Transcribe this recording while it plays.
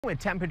With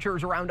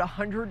temperatures around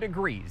 100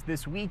 degrees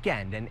this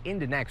weekend and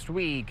into next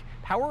week,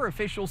 power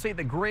officials say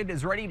the grid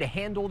is ready to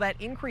handle that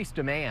increased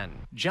demand.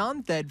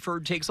 John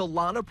Thedford takes a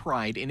lot of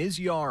pride in his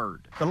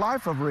yard. The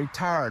life of a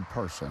retired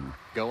person.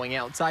 Going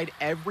outside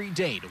every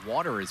day to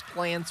water his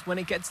plants when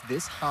it gets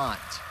this hot.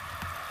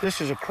 This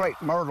is a crepe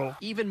myrtle.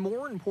 Even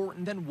more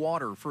important than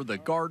water for the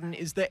garden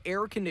is the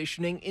air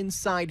conditioning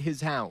inside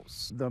his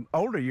house. The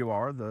older you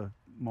are, the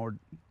more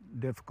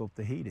difficult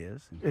the heat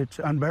is. It's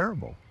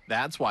unbearable.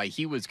 That's why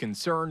he was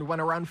concerned when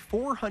around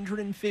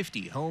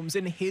 450 homes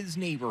in his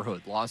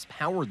neighborhood lost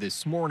power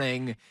this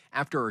morning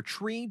after a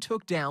tree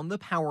took down the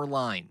power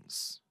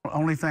lines. The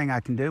only thing I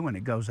can do when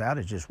it goes out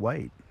is just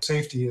wait.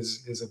 Safety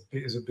is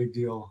a big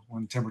deal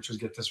when temperatures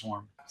get this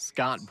warm.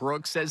 Scott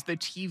Brooks says the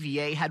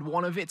TVA had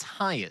one of its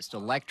highest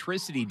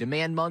electricity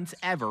demand months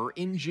ever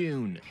in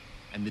June.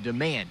 And the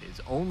demand is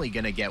only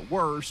going to get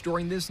worse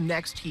during this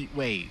next heat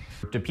wave.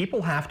 Do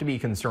people have to be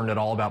concerned at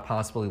all about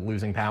possibly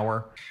losing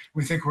power?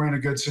 We think we're in a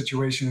good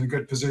situation, in a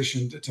good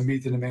position to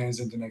meet the demands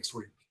into next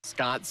week.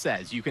 Scott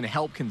says you can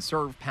help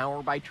conserve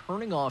power by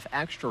turning off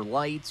extra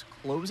lights,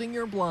 closing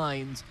your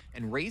blinds,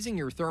 and raising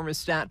your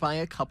thermostat by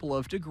a couple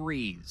of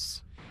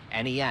degrees.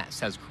 NES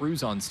has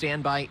crews on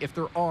standby if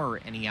there are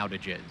any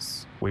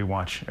outages. We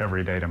watch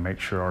every day to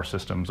make sure our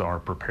systems are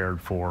prepared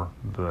for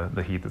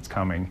the heat that's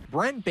coming.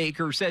 Brent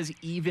Baker says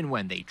even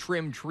when they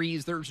trim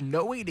trees, there's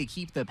no way to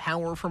keep the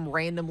power from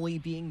randomly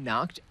being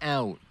knocked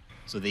out.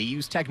 So they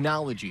use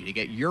technology to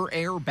get your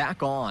air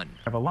back on.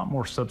 We have a lot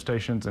more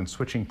substations and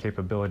switching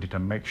capability to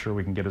make sure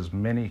we can get as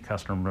many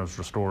customers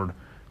restored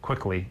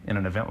quickly in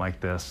an event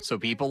like this. So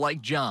people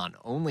like John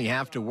only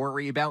have to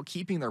worry about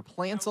keeping their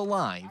plants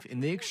alive in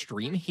the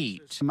extreme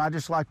heat. I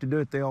just like to do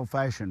it the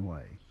old-fashioned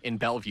way. In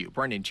Bellevue,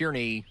 Brendan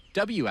Tierney,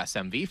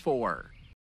 WSMV 4.